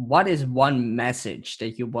you, what is one message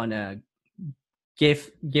that you want to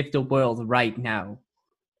give the world right now?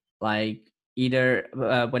 Like either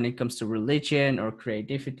when it comes to religion or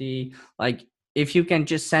creativity, like if you can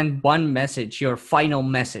just send one message, your final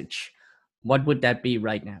message, what would that be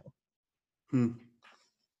right now?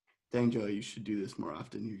 Dang, Joe, you should do this more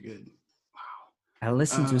often. You're good. I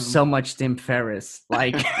listen to so much Tim Ferriss.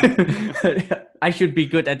 Like I should be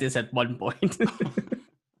good at this at one point.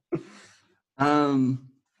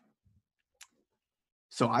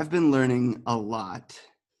 So I've been learning a lot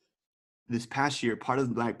this past year. Part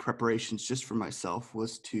of my preparations just for myself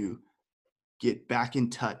was to get back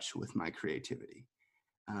in touch with my creativity.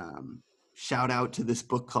 Shout out to this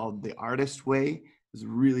book called The Artist Way. It was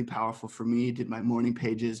really powerful for me. Did my morning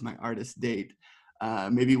pages, my artist date.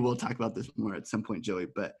 Maybe we'll talk about this more at some point, Joey,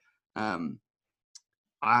 but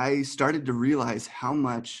I started to realize how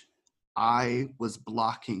much I was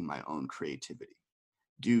blocking my own creativity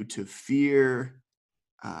due to fear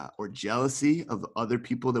or jealousy of other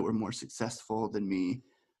people that were more successful than me,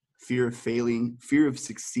 fear of failing, fear of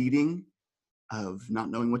succeeding, of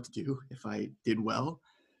not knowing what to do if I did well.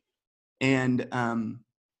 And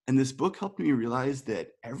this book helped me realize that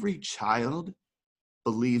every child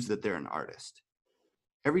believes that they're an artist.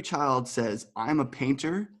 Every child says, I'm a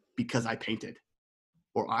painter because I painted.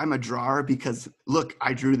 Or I'm a drawer because, look,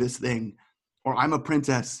 I drew this thing. Or I'm a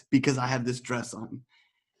princess because I have this dress on.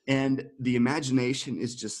 And the imagination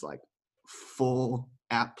is just like full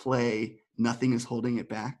at play. Nothing is holding it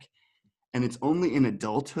back. And it's only in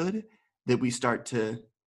adulthood that we start to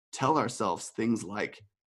tell ourselves things like,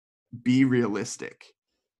 be realistic.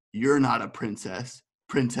 You're not a princess.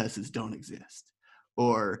 Princesses don't exist.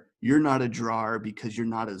 Or you're not a drawer because you're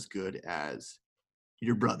not as good as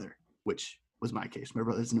your brother, which was my case. My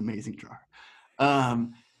brother's an amazing drawer. And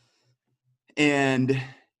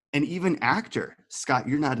even actor. Scott,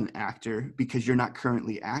 you're not an actor because you're not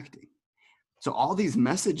currently acting. So all these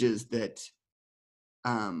messages that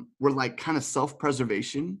were like kind of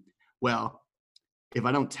self-preservation. Well, if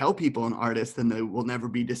I don't tell people I'm an artist, then they will never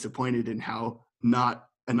be disappointed in how not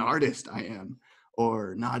an artist I am,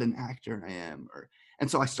 or not an actor I am. And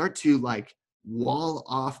so I start to like wall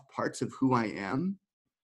off parts of who I am.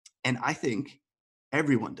 And I think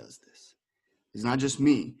everyone does this. It's not just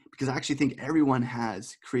me, because I actually think everyone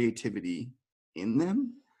has creativity in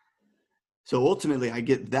them. So ultimately, I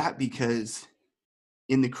get that because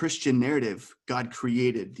in the Christian narrative, God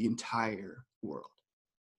created the entire world.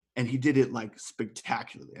 And he did it like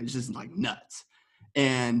spectacularly. It's just like nuts.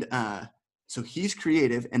 And so he's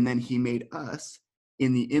creative, and then he made us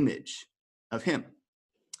in the image of him.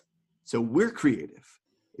 So we're creative.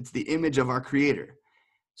 It's the image of our creator.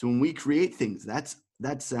 So when we create things, that's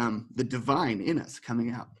the divine in us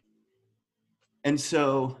coming out. And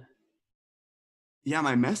so, yeah,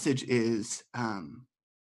 my message is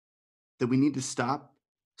that we need to stop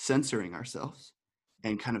censoring ourselves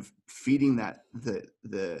and kind of feeding that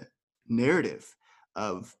the narrative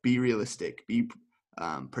of be realistic, be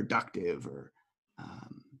productive, or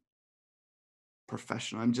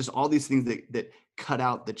professional. I mean, just all these things that cut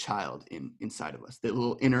out the child inside of us, the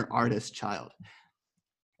little inner artist child.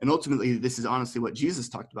 And ultimately, this is honestly what Jesus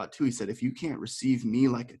talked about too. He said, if you can't receive me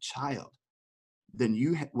like a child, then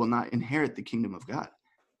you will not inherit the kingdom of God.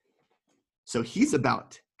 So he's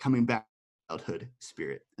about coming back to childhood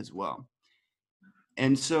spirit as well.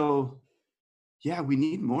 And so, yeah, we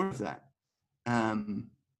need more of that.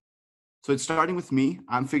 So it's starting with me.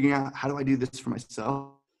 I'm figuring out, how do I do this for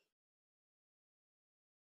myself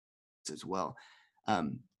as well?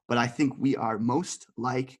 But I think we are most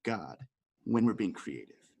like God when we're being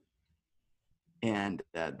creative. And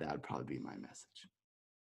that would probably be my message.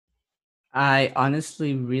 I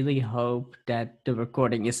honestly really hope that the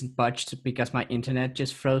recording isn't botched because my internet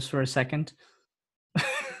just froze for a second.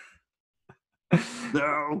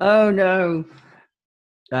 No. Oh no.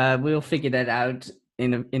 We'll figure that out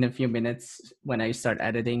in a few minutes when I start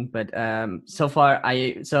editing. But so far,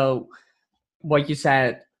 so what you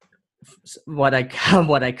said, what I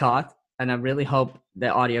what I caught, and I really hope the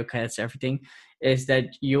audio cuts everything, is that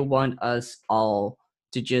you want us all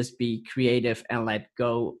to just be creative and let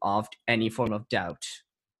go of any form of doubt.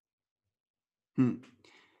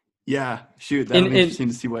 Yeah, shoot, that'll be interesting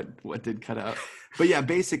to see what did cut out. But yeah,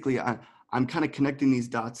 basically, I'm kind of connecting these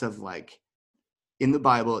dots of like, in the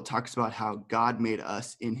Bible, it talks about how God made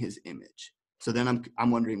us in His image. So then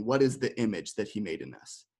I'm wondering, what is the image that He made in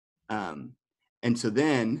us? And so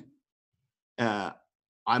then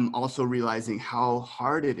I'm also realizing how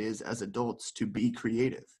hard it is as adults to be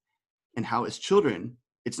creative, and how as children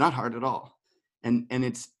it's not hard at all. And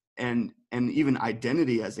it's and even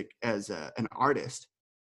identity as an artist,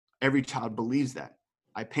 every child believes that.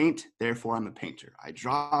 I paint, therefore I'm a painter. I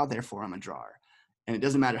draw, therefore I'm a drawer. And it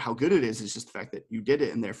doesn't matter how good it is, it's just the fact that you did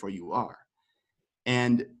it and therefore you are.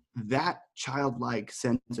 And that childlike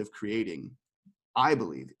sense of creating, I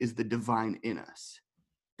believe, is the divine in us.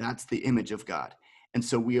 That's the image of God. And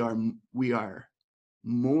so we are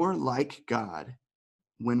more like God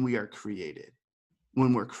when we are created,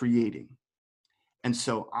 when we're creating. And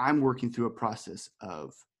so I'm working through a process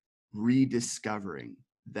of rediscovering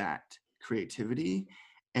that creativity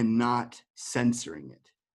and not censoring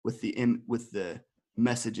it with the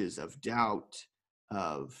messages of doubt,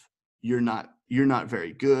 of you're not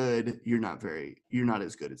very good, you're not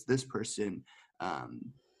as good as this person,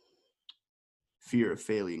 fear of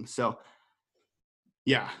failing. So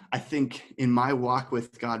yeah, I think in my walk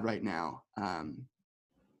with God right now,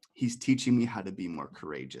 He's teaching me how to be more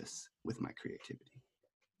courageous with my creativity.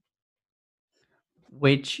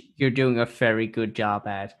 Which you're doing a very good job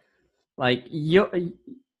at. Like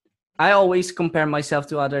I always compare myself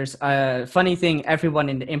to others. Funny thing, everyone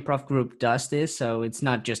in the improv group does this, so it's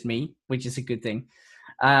not just me, which is a good thing.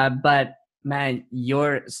 But man,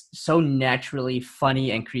 you're so naturally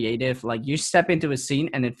funny and creative. Like you step into a scene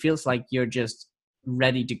and it feels like you're just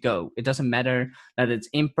ready to go. It doesn't matter that it's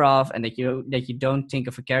improv and that you don't think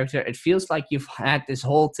of a character. It feels like you've had this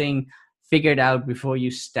whole thing figured out before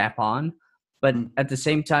you step on. But at the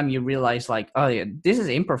same time, you realize like, oh yeah, this is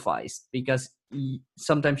improvised, because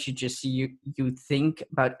sometimes you think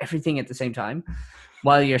about everything at the same time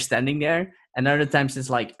while you're standing there, and other times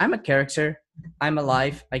it's like, I'm a character, I'm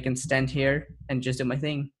alive, I can stand here and just do my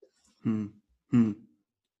thing. And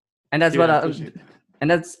that's and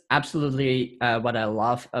that's absolutely what I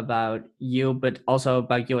love about you, but also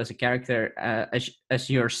about you as a character, as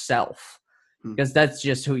yourself, because that's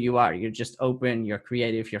just who you are. You're just open, you're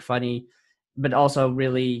creative, you're funny, but also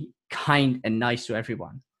really kind and nice to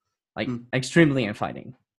everyone, like extremely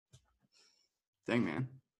inviting. Thank man.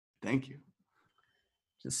 Thank you.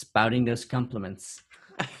 Just spouting those compliments.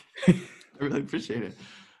 I really appreciate it.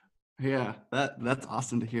 Yeah, that's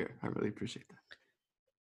awesome to hear. I really appreciate that.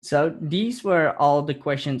 So these were all the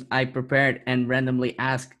questions I prepared and randomly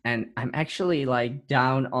asked, and I'm actually like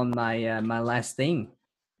down on my my last thing,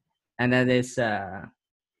 and that is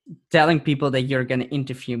telling people that you're gonna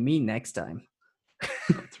interview me next time.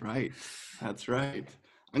 That's right. That's right.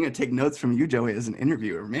 I'm gonna take notes from you, Joey, as an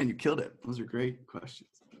interviewer. Man, you killed it. Those are great questions.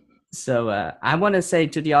 So I want to say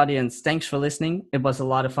to the audience, thanks for listening. It was a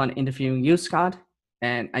lot of fun interviewing you, Scott,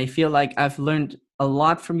 and I feel like I've learned a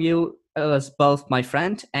lot from you as both my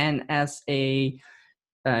friend and as a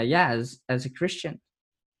as a Christian.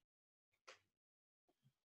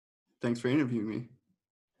 Thanks for interviewing me.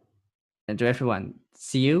 And to everyone,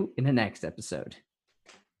 see you in the next episode.